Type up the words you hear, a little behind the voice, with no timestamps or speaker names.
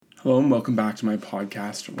Hello and welcome back to my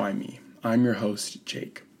podcast, Why Me? I'm your host,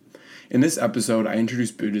 Jake. In this episode, I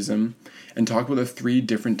introduce Buddhism and talk about the 3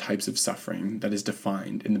 different types of suffering that is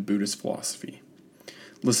defined in the Buddhist philosophy.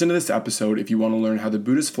 Listen to this episode if you want to learn how the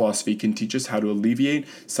Buddhist philosophy can teach us how to alleviate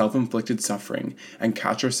self-inflicted suffering and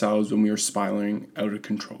catch ourselves when we are spiraling out of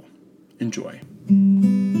control. Enjoy.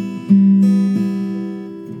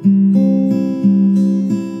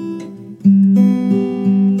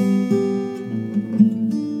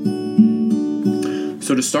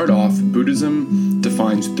 So to start off, Buddhism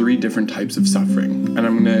defines 3 different types of suffering, and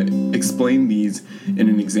I'm going to explain these in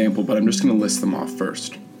an example, but I'm just going to list them off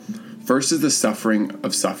first. First is the suffering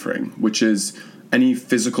of suffering, which is any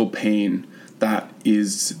physical pain that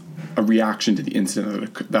is a reaction to the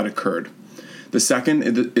incident that occurred. The second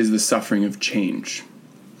is the suffering of change,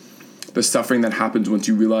 the suffering that happens once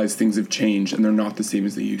you realize things have changed and they're not the same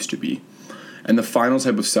as they used to be. And the final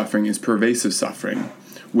type of suffering is pervasive suffering,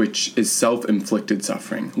 which is self-inflicted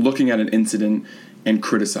suffering, looking at an incident and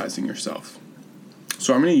criticizing yourself.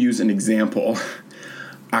 So I'm going to use an example,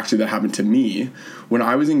 actually, that happened to me. When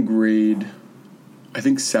I was in grade,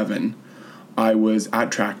 7, I was at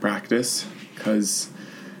track practice because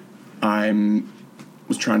I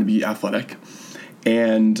was trying to be athletic,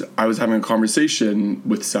 and I was having a conversation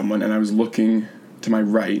with someone, and I was looking to my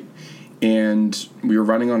right, and we were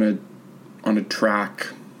running on a track.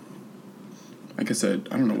 I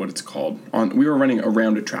don't know what it's called. We were running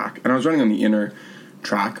around a track, and I was running on the inner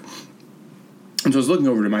track. And so I was looking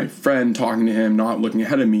over to my friend, talking to him, not looking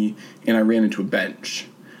ahead of me, and I ran into a bench.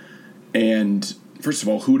 And first of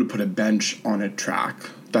all, who would have put a bench on a track?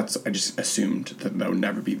 I just assumed that would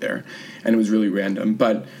never be there. And it was really random.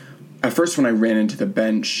 But at first, when I ran into the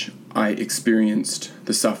bench, I experienced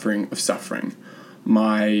the suffering of suffering.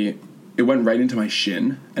 It went right into my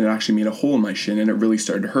shin, and it actually made a hole in my shin, and it really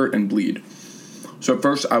started to hurt and bleed. So at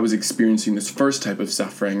first, I was experiencing this first type of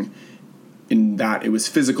suffering in that it was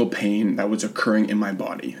physical pain that was occurring in my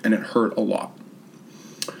body, and it hurt a lot.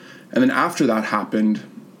 And then after that happened,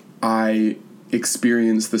 I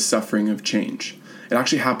experienced the suffering of change. It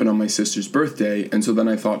actually happened on my sister's birthday, and so then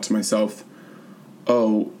I thought to myself,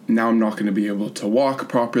 oh, now I'm not going to be able to walk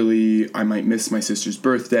properly, I might miss my sister's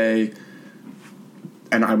birthday,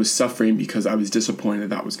 and I was suffering because I was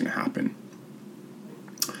disappointed that was going to happen.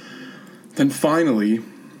 Then finally,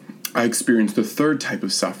 I experienced the 3rd type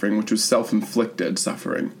of suffering, which was self-inflicted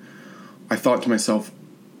suffering. I thought to myself,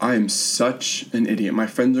 I am such an idiot. My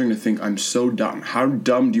friends are going to think I'm so dumb. How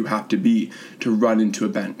dumb do you have to be to run into a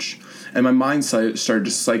bench? And my mind started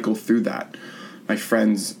to cycle through that. My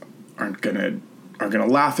friends are going to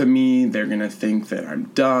laugh at me. They're going to think that I'm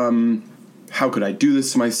dumb. How could I do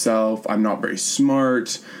this to myself? I'm not very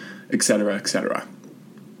smart, etc., etc.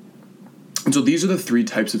 And so these are the 3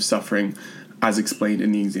 types of suffering as explained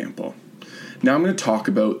in the example. Now I'm going to talk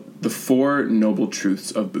about the 4 noble truths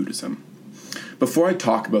of Buddhism. Before I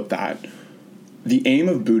talk about that, the aim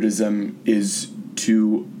of Buddhism is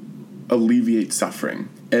to alleviate suffering.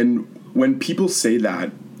 And when people say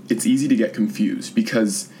that, it's easy to get confused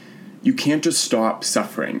because you can't just stop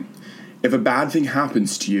suffering. If a bad thing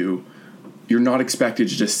happens to you, you're not expected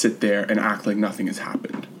to just sit there and act like nothing has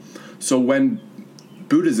happened. So when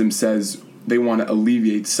Buddhism says they want to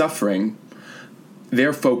alleviate suffering,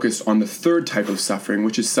 they're focused on the 3rd type of suffering,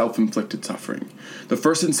 which is self-inflicted suffering. The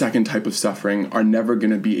 1st and 2nd type of suffering are never going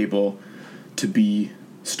to be able to be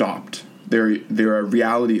stopped. They're a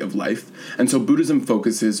reality of life. And so Buddhism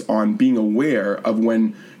focuses on being aware of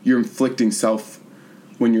when you're inflicting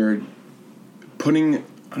when you're putting,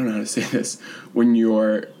 I don't know how to say this, when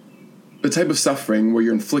you're the type of suffering where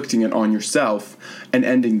you're inflicting it on yourself and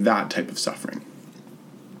ending that type of suffering.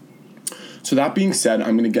 So that being said,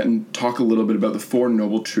 I'm going to talk a little bit about the 4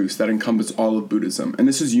 noble truths that encompass all of Buddhism, and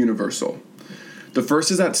this is universal. The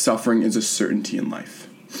first is that suffering is a certainty in life.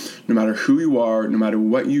 No matter who you are, no matter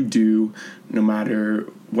what you do, no matter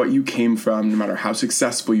what you came from, no matter how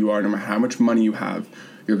successful you are, no matter how much money you have,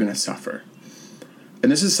 you're going to suffer.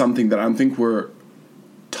 And this is something that I don't think we're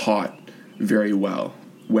taught very well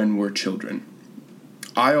when we're children.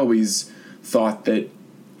 I always thought that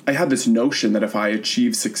I had this notion that if I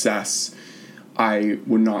achieved success, I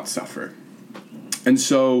would not suffer. And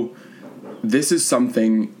so this is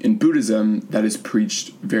something in Buddhism that is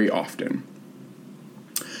preached very often.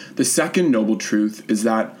 The second noble truth is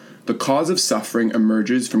that the cause of suffering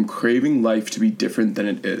emerges from craving life to be different than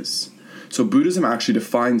it is. So Buddhism actually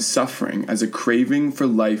defines suffering as a craving for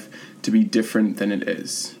life to be different than it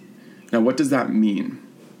is. Now, what does that mean?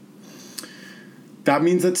 That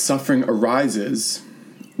means that suffering arises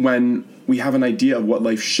when we have an idea of what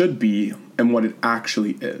life should be and what it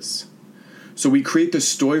actually is. So we create this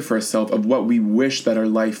story for ourselves of what we wish that our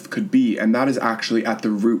life could be, and that is actually at the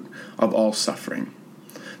root of all suffering.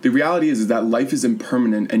 The reality is that life is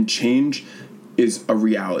impermanent and change is a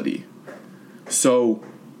reality. So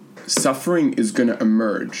suffering is going to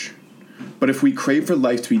emerge. But if we crave for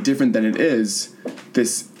life to be different than it is,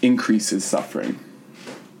 this increases suffering.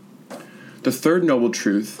 The third noble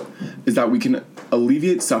truth is that we can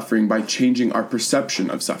alleviate suffering by changing our perception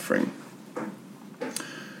of suffering.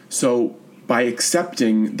 So by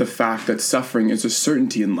accepting the fact that suffering is a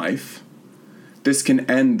certainty in life, this can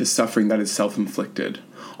end the suffering that is self-inflicted.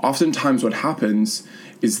 Oftentimes what happens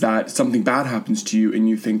is that something bad happens to you and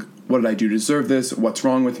you think, what did I do to deserve this? What's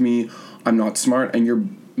wrong with me? I'm not smart. And your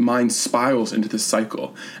mind spirals into this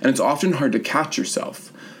cycle. And it's often hard to catch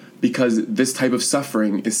yourself because this type of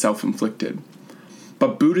suffering is self-inflicted.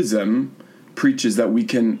 But Buddhism preaches that we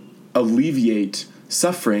can alleviate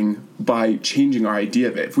suffering by changing our idea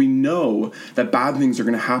of it. If we know that bad things are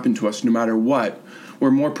going to happen to us no matter what,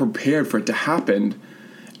 we're more prepared for it to happen,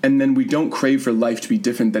 and then we don't crave for life to be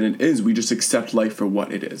different than it is. We just accept life for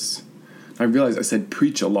what it is. I realize I said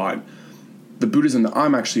preach a lot. The Buddhism that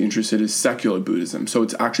I'm actually interested in is secular Buddhism. So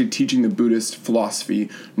it's actually teaching the Buddhist philosophy,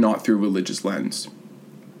 not through a religious lens.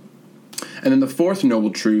 And then the fourth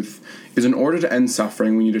noble truth is, in order to end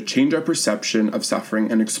suffering, we need to change our perception of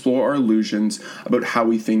suffering and explore our illusions about how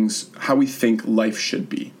we think life should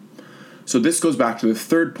be. So this goes back to the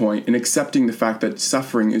third point in accepting the fact that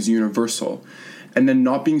suffering is universal, and then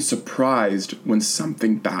not being surprised when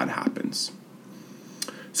something bad happens.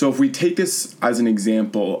 So if we take this as an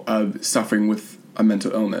example of suffering with a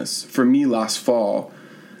mental illness, for me last fall,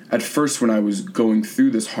 at first when I was going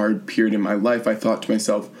through this hard period in my life, I thought to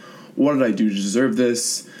myself, what did I do to deserve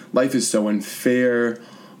this? Life is so unfair.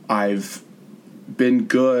 I've been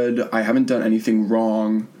good. I haven't done anything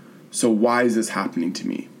wrong. So why is this happening to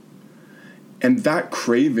me? And that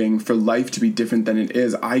craving for life to be different than it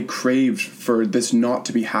is, I craved for this not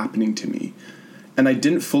to be happening to me. And I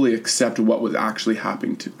didn't fully accept what was actually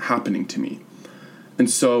happening to me. And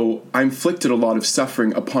so I inflicted a lot of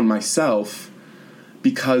suffering upon myself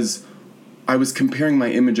because I was comparing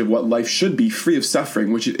my image of what life should be, free of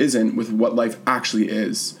suffering, which it isn't, with what life actually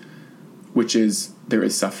is, which is there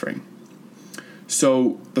is suffering.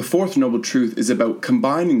 So the fourth noble truth is about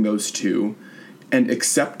combining those two and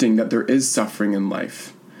accepting that there is suffering in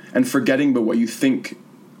life and forgetting about what you think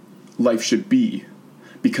life should be,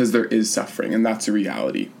 because there is suffering, and that's a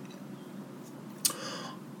reality.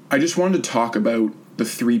 I just wanted to talk about the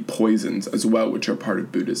three poisons as well, which are part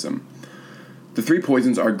of Buddhism. The three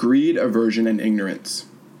poisons are greed, aversion, and ignorance.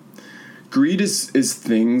 Greed is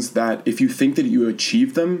things that if you think that you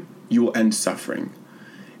achieve them, you will end suffering.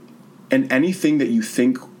 And anything that you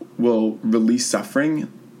think will release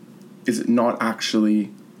suffering is not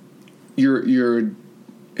actually,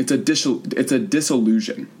 it's a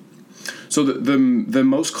disillusion. So the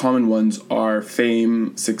most common ones are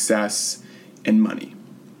fame, success, and money.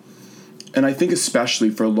 And I think especially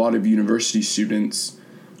for a lot of university students,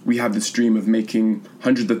 we have this dream of making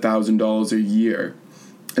hundreds of thousands of dollars a year,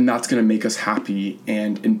 and that's going to make us happy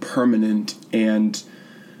and impermanent, and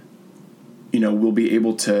we'll be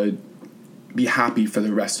able to be happy for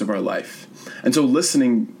the rest of our life. And so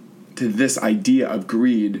listening to this idea of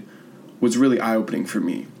greed was really eye-opening for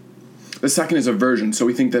me. The second is aversion. So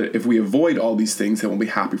we think that if we avoid all these things, then we'll be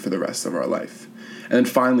happy for the rest of our life. And then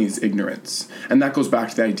finally is ignorance. And that goes back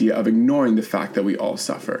to the idea of ignoring the fact that we all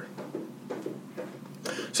suffer.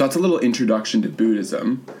 So that's a little introduction to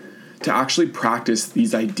Buddhism. To actually practice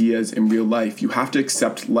these ideas in real life, you have to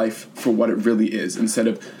accept life for what it really is instead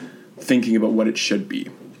of thinking about what it should be.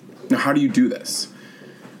 Now, how do you do this?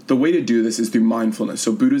 The way to do this is through mindfulness.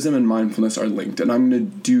 So Buddhism and mindfulness are linked. And I'm going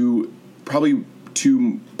to do probably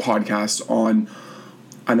 2 podcasts on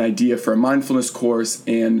an idea for a mindfulness course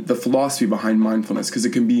and the philosophy behind mindfulness, because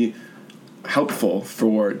it can be helpful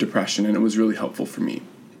for depression, and it was really helpful for me.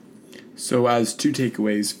 So as 2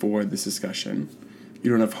 takeaways for this discussion,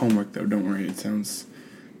 you don't have homework though, don't worry, it sounds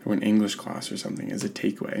like an English class or something as a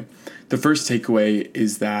takeaway. The first takeaway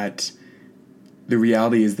is that the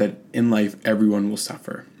reality is that in life everyone will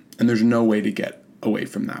suffer, and there's no way to get away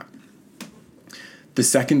from that. The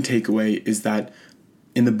second takeaway is that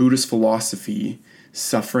in the Buddhist philosophy,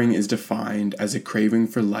 suffering is defined as a craving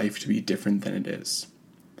for life to be different than it is.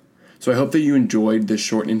 So I hope that you enjoyed this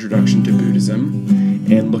short introduction to Buddhism,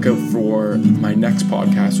 and look out for my next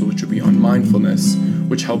podcast, which will be on mindfulness,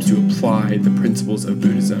 which helps you apply the principles of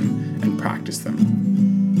Buddhism and practice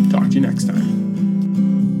them. Talk to you next time.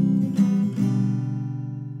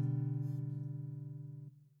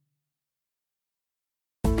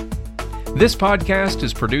 This podcast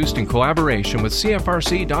is produced in collaboration with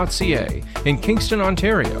CFRC.ca in Kingston,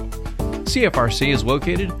 Ontario. CFRC is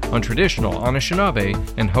located on traditional Anishinaabe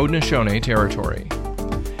and Haudenosaunee territory.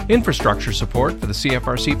 Infrastructure support for the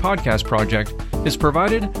CFRC podcast project is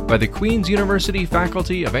provided by the Queen's University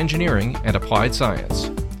Faculty of Engineering and Applied Science.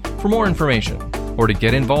 For more information or to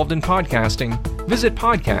get involved in podcasting, visit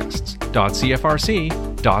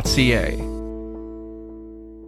podcasts.cfrc.ca.